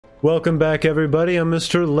Welcome back, everybody. I'm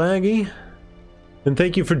Mr. Laggy, and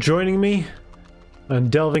thank you for joining me on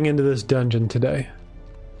delving into this dungeon today.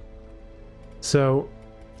 So,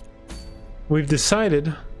 we've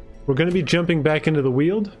decided we're going to be jumping back into the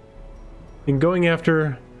Weald and going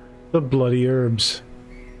after the bloody herbs.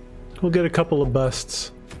 We'll get a couple of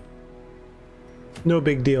busts. No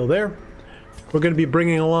big deal there. We're going to be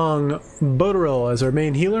bringing along Botaril as our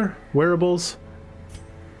main healer, Wearables,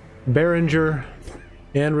 Behringer,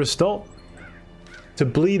 and Restalt to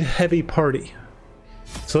bleed heavy party.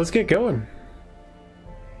 So let's get going.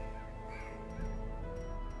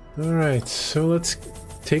 Alright, so let's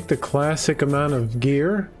take the classic amount of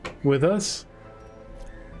gear with us.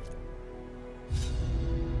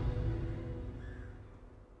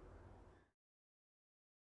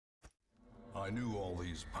 I knew all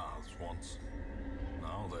these paths once.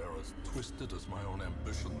 Now they are as twisted as my own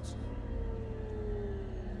ambitions.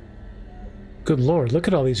 Good lord, look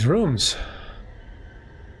at all these rooms.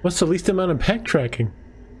 What's the least amount of backtracking?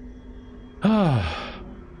 Ah.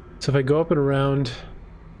 So if I go up and around,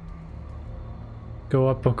 go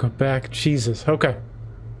up, I'll go back. Jesus. Okay.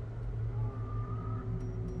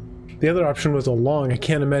 The other option was along. I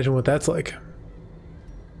can't imagine what that's like.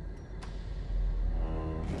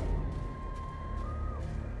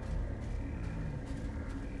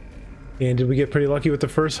 And did we get pretty lucky with the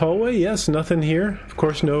first hallway? Yes, nothing here. Of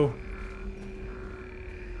course, no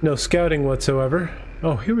scouting whatsoever.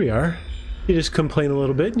 Oh, here we are. You just complain a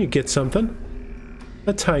little bit and you get something.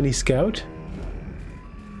 A tiny scout.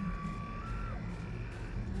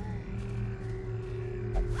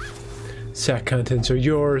 Sack contents are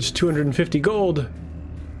yours. 250 gold.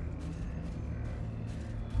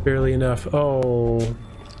 Barely enough. Oh.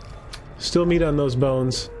 Still meat on those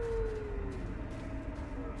bones.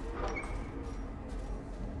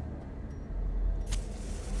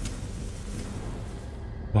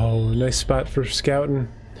 Oh, nice spot for scouting.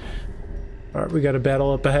 Alright, we got a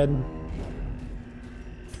battle up ahead.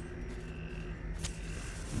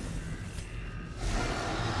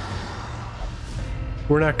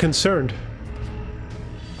 We're not concerned.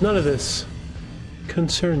 None of this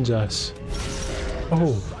concerns us.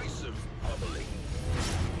 Oh.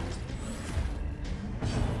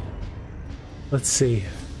 Let's see.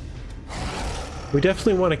 We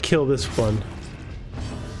definitely want to kill this one.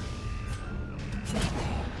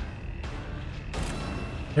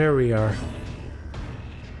 There we are.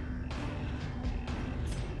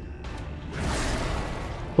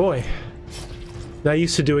 Boy, not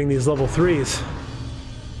used to doing these level 3s.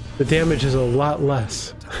 The damage is a lot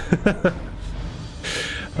less. I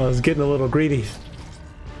was getting a little greedy.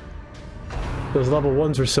 Those level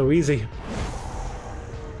 1s were so easy.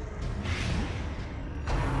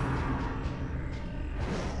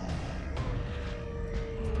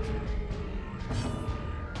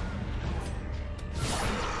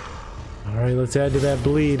 Alright, let's add to that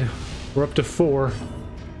bleed. We're up to 4.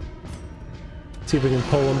 See if we can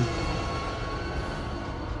pull them.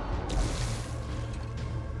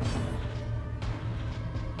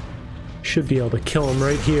 Should be able to kill him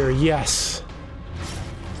right here. Yes!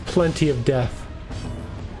 Plenty of death.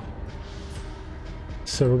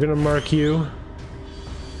 So we're gonna mark you.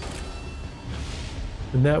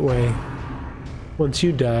 And that way, once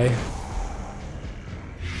you die...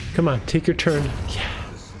 Come on, take your turn. Yeah.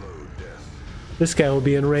 This guy will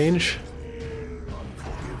be in range.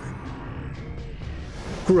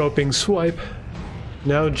 Groping swipe.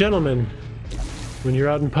 Now, gentlemen, when you're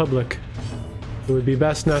out in public, it would be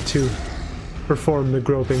best not to perform the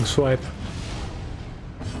groping swipe.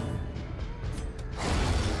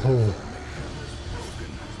 Oh.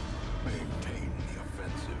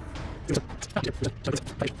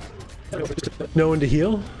 No one to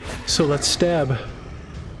heal, so let's stab.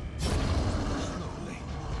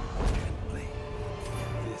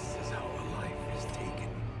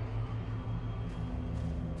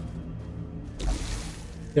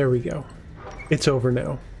 There we go. It's over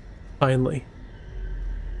now. Finally.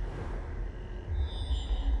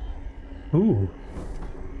 Ooh.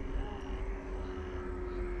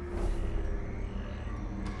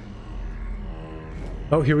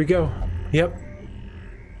 Oh, here we go. Yep.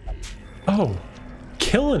 Oh.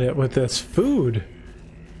 Killing it with this food.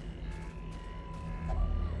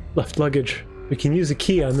 Left luggage. We can use a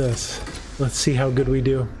key on this. Let's see how good we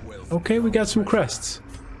do. Okay, we got some crests.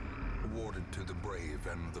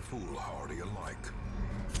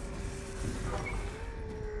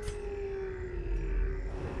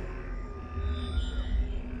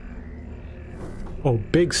 Oh,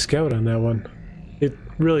 big scout on that one. It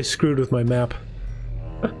really screwed with my map.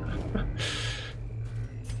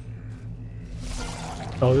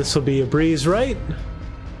 Oh, this will be a breeze, right?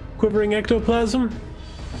 Quivering ectoplasm?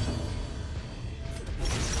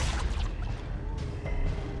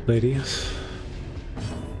 Ladies.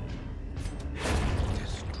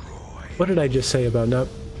 What did I just say about not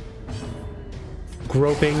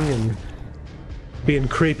groping and being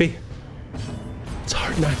creepy? It's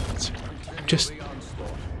hard not to just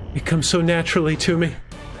become so naturally to me.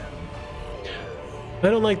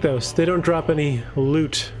 I don't like those. They don't drop any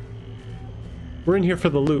loot. We're in here for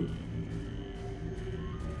the loot.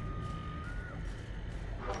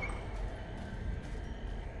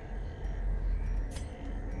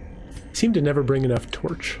 Seem to never bring enough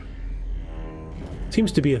torch.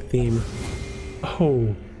 Seems to be a theme.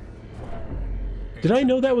 Oh. Did I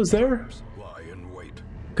know that was there?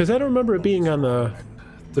 Because I don't remember it being on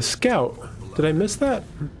the scout. Did I miss that?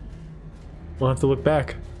 We'll have to look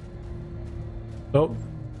back. Oh.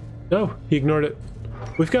 No, he ignored it.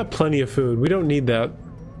 We've got plenty of food. We don't need that.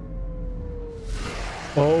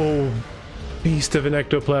 Oh. Beast of an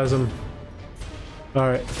ectoplasm.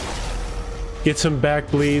 Alright. Get some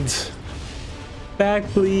back bleeds.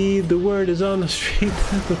 Back bleed, the word is on the street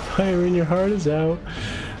that the fire in your heart is out.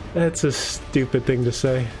 That's a stupid thing to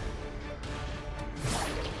say.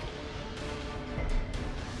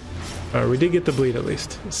 Alright, we did get the bleed at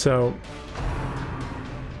least. So,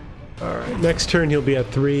 alright, next turn he'll be at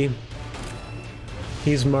 3.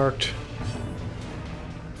 He's marked.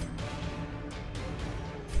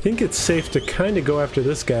 I think it's safe to kind of go after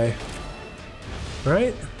this guy.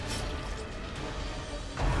 Alright?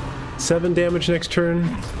 7 damage next turn.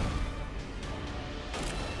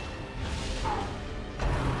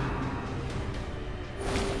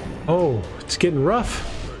 Oh, it's getting rough.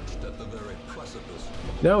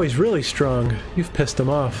 No, he's really strong. You've pissed him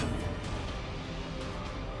off.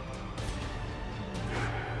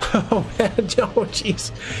 Oh man, oh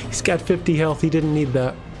jeez. He's got 50 health. He didn't need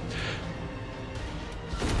that.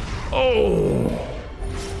 Oh!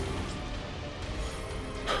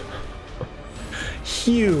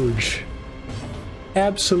 Huge.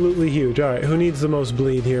 Absolutely huge. Alright, who needs the most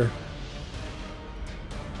bleed here?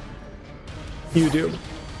 You do.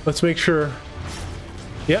 Let's make sure.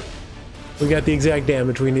 Yep. We got the exact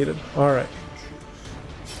damage we needed. Alright.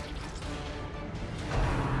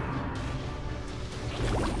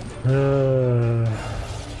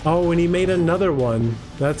 Oh, and he made another one.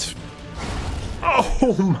 That's...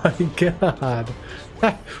 Oh my god.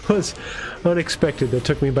 That was unexpected. That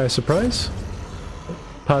took me by surprise.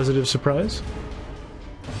 Positive surprise.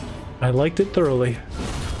 I liked it thoroughly.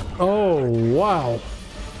 Oh, wow.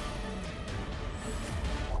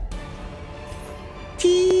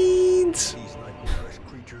 Teens!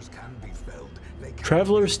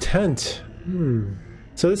 Traveler's tent.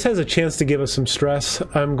 So this has a chance to give us some stress.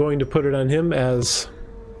 I'm going to put it on him as...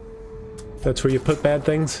 That's where you put bad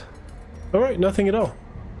things. Alright, nothing at all.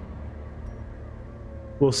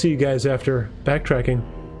 We'll see you guys after backtracking.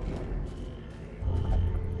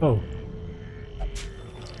 Oh.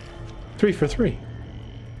 3 for 3.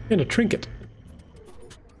 And a trinket.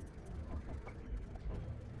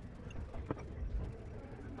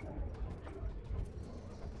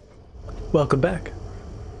 Welcome back.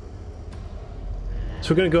 So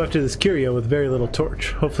we're going to go after this curio with very little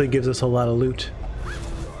torch. Hopefully it gives us a lot of loot.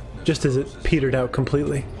 Just as it petered out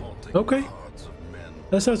completely. Okay.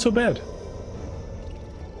 That's not so bad.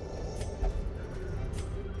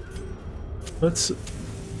 Let's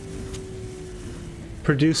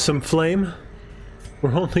produce some flame.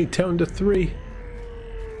 We're only down to 3.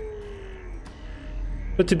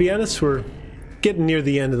 But to be honest, we're getting near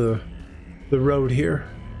the end of the road here.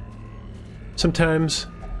 Sometimes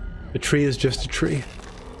a tree is just a tree.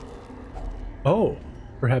 Oh,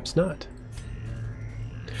 perhaps not.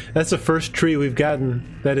 That's the first tree we've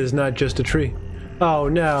gotten that is not just a tree. Oh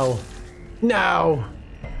no. No!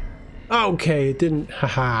 Okay, it didn't.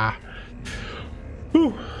 Haha.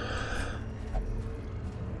 Whew.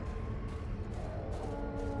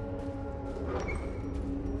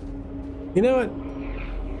 You know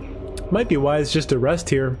what? Might be wise just to rest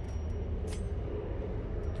here.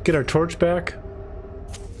 Get our torch back.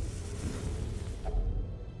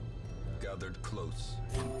 Gathered close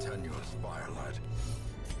in tenuous firelight.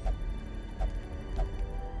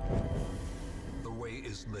 The way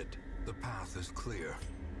is lit. The path is clear.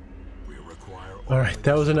 We require. All right,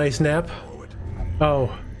 that was a nice nap.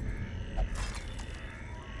 Oh.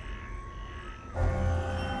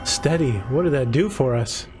 Steady. What did that do for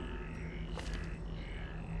us?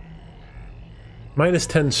 Minus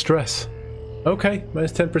 10 stress. Okay,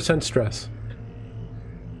 minus 10% stress.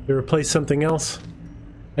 We replace something else.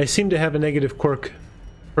 I seem to have a negative quirk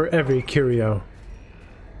for every curio.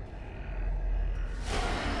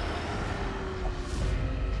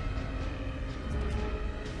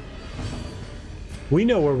 We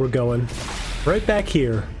know where we're going. Right back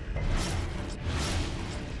here.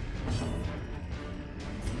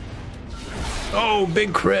 Oh,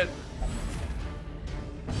 big crit.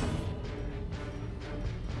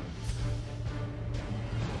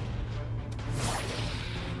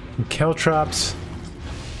 And Caltrops.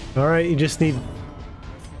 Alright, you just need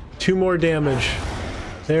 2 more damage.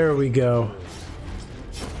 There we go.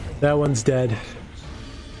 That one's dead.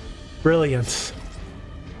 Brilliant.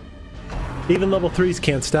 Even level 3s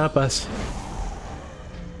can't stop us.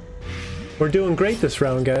 We're doing great this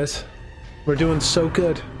round, guys. We're doing so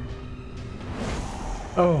good.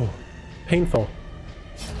 Oh, painful.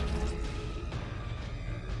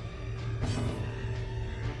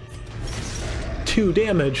 Two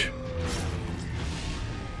damage.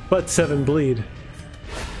 But 7 bleed.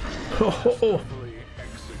 Oh.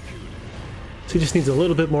 So he just needs a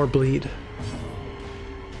little bit more bleed.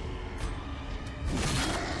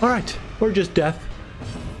 Alright, or just death.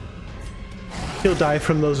 He'll die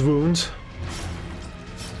from those wounds.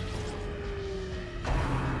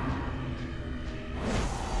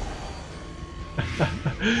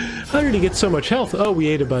 How did he get so much health? Oh, we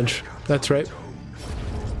ate a bunch. That's right.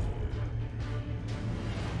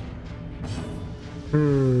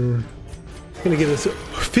 Gonna give us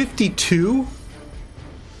 52?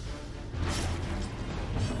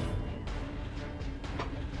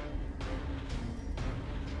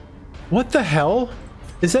 What the hell?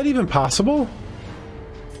 Is that even possible?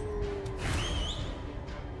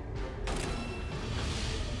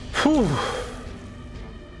 Whew.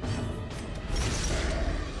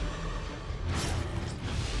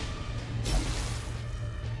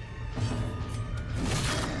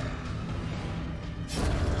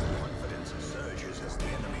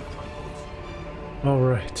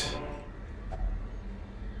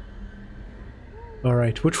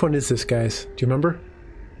 Alright, which one is this, guys? Do you remember?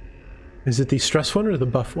 Is it the stress one or the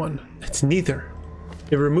buff one? It's neither.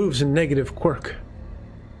 It removes a negative quirk.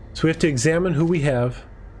 So we have to examine who we have.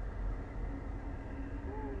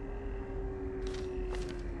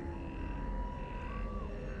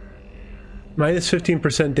 Minus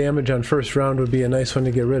 15% damage on first round would be a nice one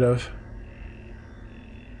to get rid of.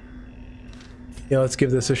 Yeah, let's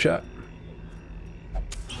give this a shot.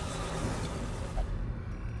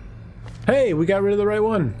 Hey, we got rid of the right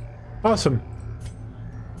one. Awesome.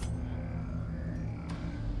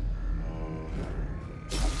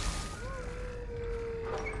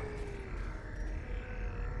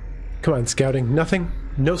 Come on, scouting. Nothing?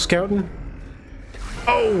 No scouting?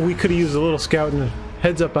 Oh, we could have used a little scouting.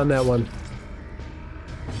 Heads up on that one.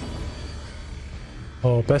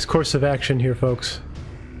 Oh, best course of action here, folks.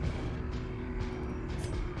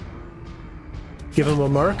 Give him a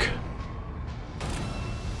mark.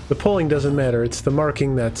 The pulling doesn't matter, it's the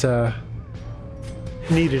marking that's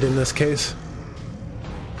needed in this case.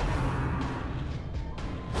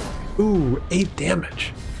 Ooh, 8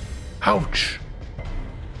 damage. Ouch.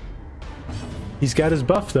 He's got his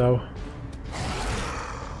buff though.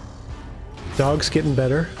 Dog's getting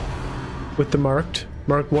better with the marked.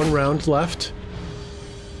 Mark 1 round left.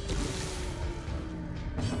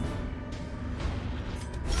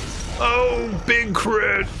 Oh, big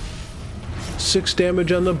crit. 6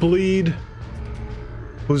 damage on the bleed.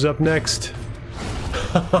 Who's up next?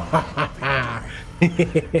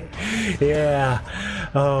 Yeah.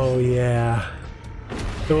 Oh, yeah.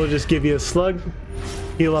 And we'll just give you a slug.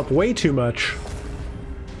 Heal up way too much.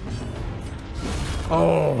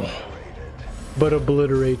 Oh. But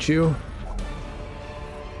obliterate you.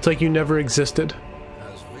 It's like you never existed.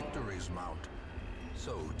 As victories mount,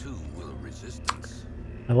 so too will resistance.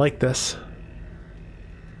 I like this.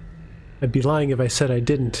 I'd be lying if I said I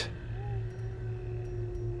didn't.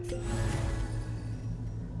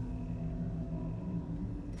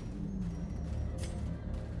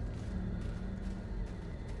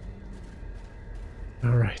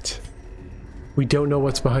 All right. We don't know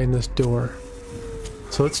what's behind this door.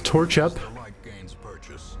 So let's torch up.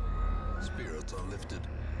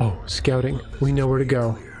 Oh, scouting. We know where to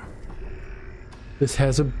go. This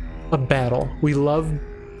has a battle. We love...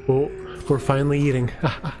 Oh, we're finally eating.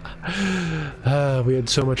 We had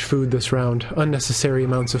so much food this round. Unnecessary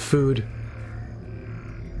amounts of food.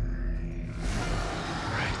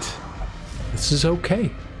 Right. This is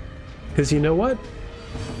okay. Because you know what?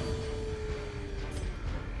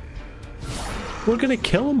 We're gonna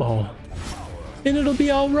kill them all. And it'll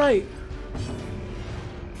be alright.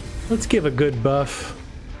 Let's give a good buff.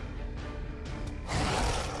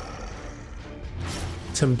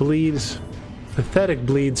 Some bleeds. Pathetic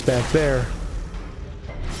bleeds back there.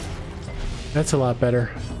 That's a lot better.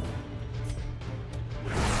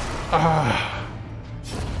 Ah.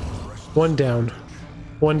 1 down.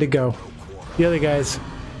 One to go. The other guy's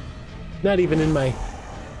not even in my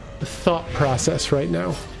thought process right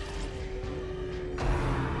now.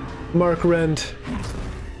 Mark Rend.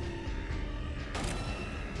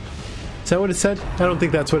 Is that what it said? I don't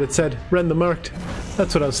think that's what it said. Rend the Marked.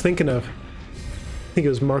 That's what I was thinking of. I think it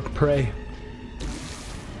was Mark Prey.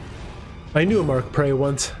 I knew a Mark Prey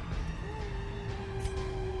once.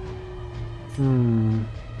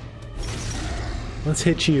 Let's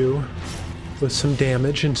hit you with some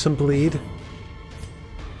damage and some bleed.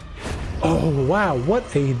 Oh, wow.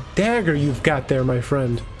 What a dagger you've got there, my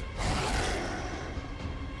friend.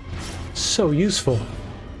 So useful.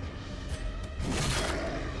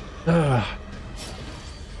 Alright,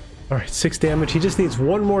 6 damage. He just needs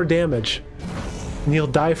 1 more damage. And he'll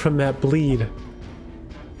die from that bleed.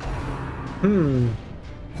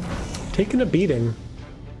 Taking a beating.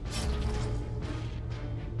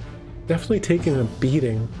 Definitely taking a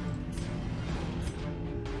beating.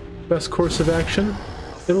 Best course of action?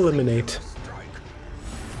 Eliminate.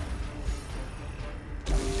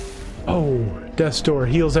 Oh, Death's Door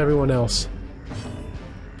heals everyone else.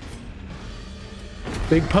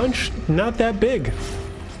 Big punch? Not that big.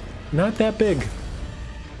 Not that big.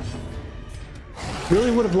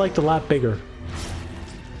 Really would have liked a lot bigger.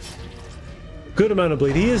 Good amount of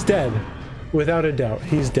bleed. He is dead. Without a doubt,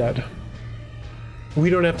 he's dead. We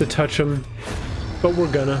don't have to touch him, but we're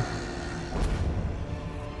gonna.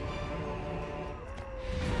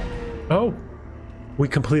 Oh, we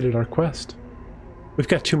completed our quest. We've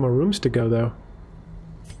got 2 more rooms to go, though.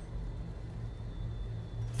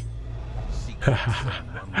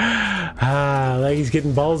 Like he's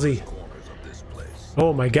getting ballsy.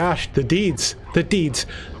 Oh my gosh, the deeds. The deeds.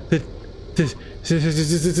 The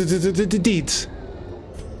deeds.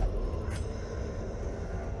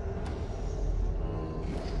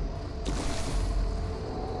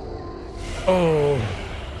 Oh.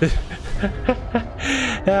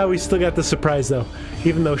 Yeah, we still got the surprise though.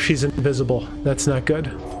 Even though she's invisible. That's not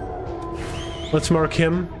good. Let's mark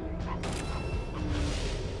him.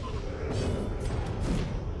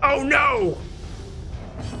 Oh no!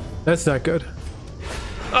 That's not good.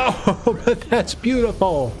 Oh, but that's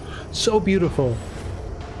beautiful. So beautiful.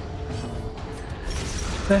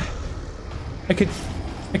 I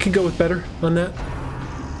could go with better on that.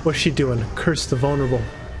 What's she doing? Curse the vulnerable.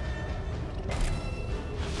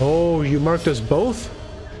 Oh, you marked us both?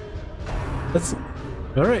 That's...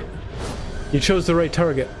 Alright. You chose the right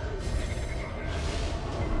target.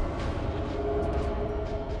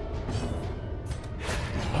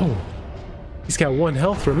 Oh. He's got 1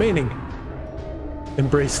 health remaining.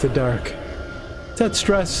 Embrace the dark. Is that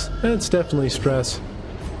stress? That's definitely stress.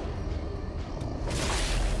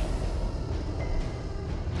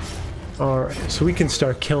 Alright, so we can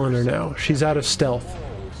start killing her now. She's out of stealth.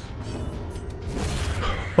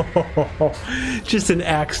 Just an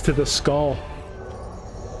axe to the skull.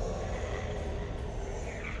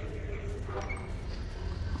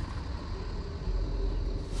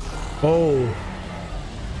 Oh.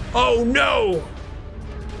 Oh no!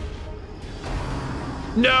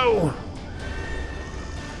 No!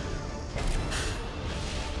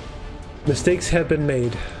 Mistakes have been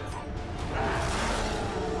made.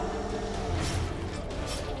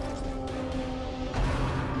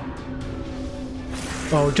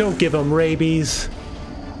 Oh, don't give him rabies.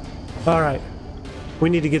 Alright. We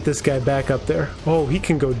need to get this guy back up there. Oh, he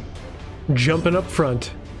can go jumping up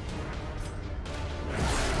front.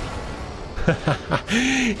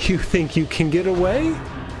 You think you can get away?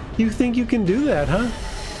 You think you can do that, huh?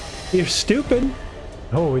 You're stupid.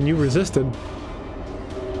 Oh, and you resisted.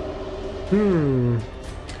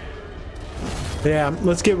 Yeah,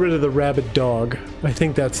 let's get rid of the rabid dog. I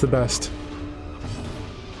think that's the best.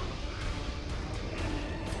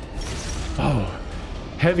 Oh,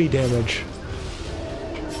 heavy damage.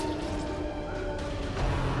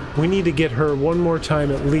 We need to get her 1 more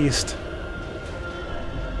time at least,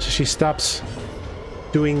 so she stops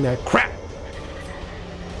doing that crap.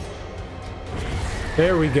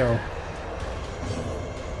 There we go.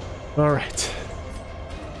 All right.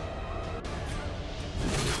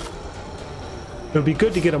 It would be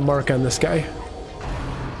good to get a mark on this guy.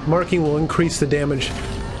 Marking will increase the damage.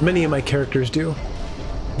 Many of my characters do.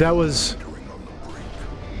 That was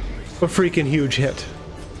a freaking huge hit.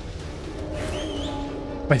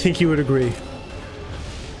 I think you would agree.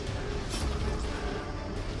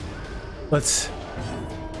 Let's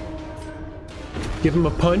give him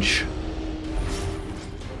a punch.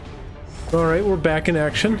 Alright, we're back in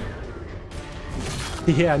action.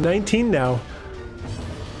 Yeah, 19 now.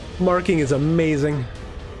 Marking is amazing.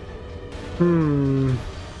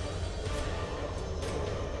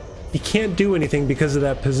 He can't do anything because of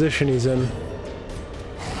that position he's in.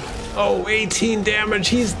 Oh, 18 damage.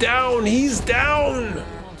 He's down. He's down.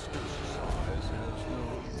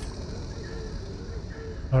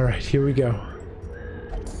 All right, here we go.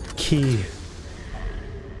 Key.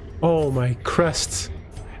 Oh, my crests.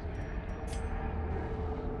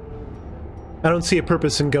 I don't see a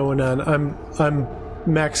purpose in going on. I'm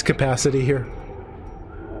max capacity here.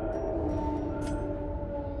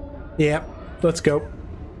 Yeah, let's go.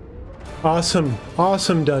 Awesome,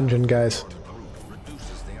 awesome dungeon, guys.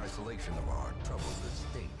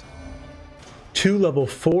 2 level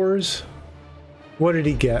 4s. What did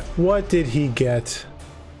he get? What did he get?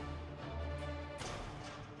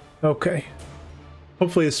 Okay.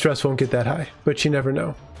 Hopefully his stress won't get that high, but you never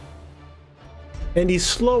know. And he's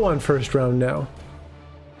slow on first round now.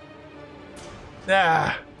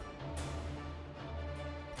 Ah!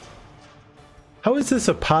 How is this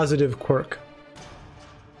a positive quirk?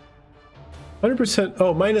 100%,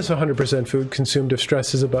 oh, minus 100% food consumed if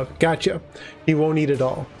stress is above. Gotcha. He won't eat it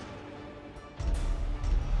all.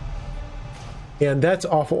 And that's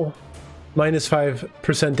awful. Minus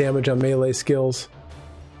 5% damage on melee skills.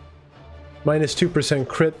 Minus 2%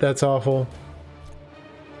 crit, that's awful.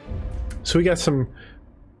 So we got some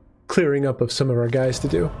clearing up of some of our guys to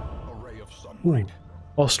do. Ooh.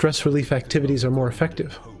 All stress relief activities are more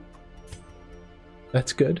effective.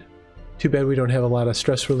 That's good. Too bad we don't have a lot of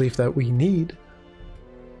stress relief that we need.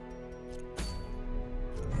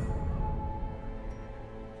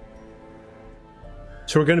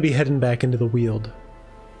 So we're going to be heading back into the Weald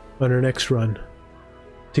on our next run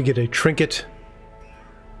to get a trinket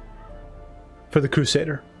for the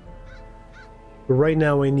Crusader. But right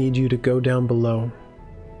now I need you to go down below.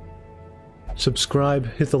 Subscribe,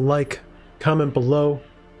 hit the like, comment below,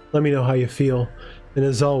 let me know how you feel, and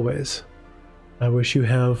as always, I wish you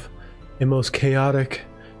have a most chaotic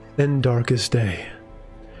and darkest day.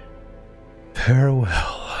 Farewell.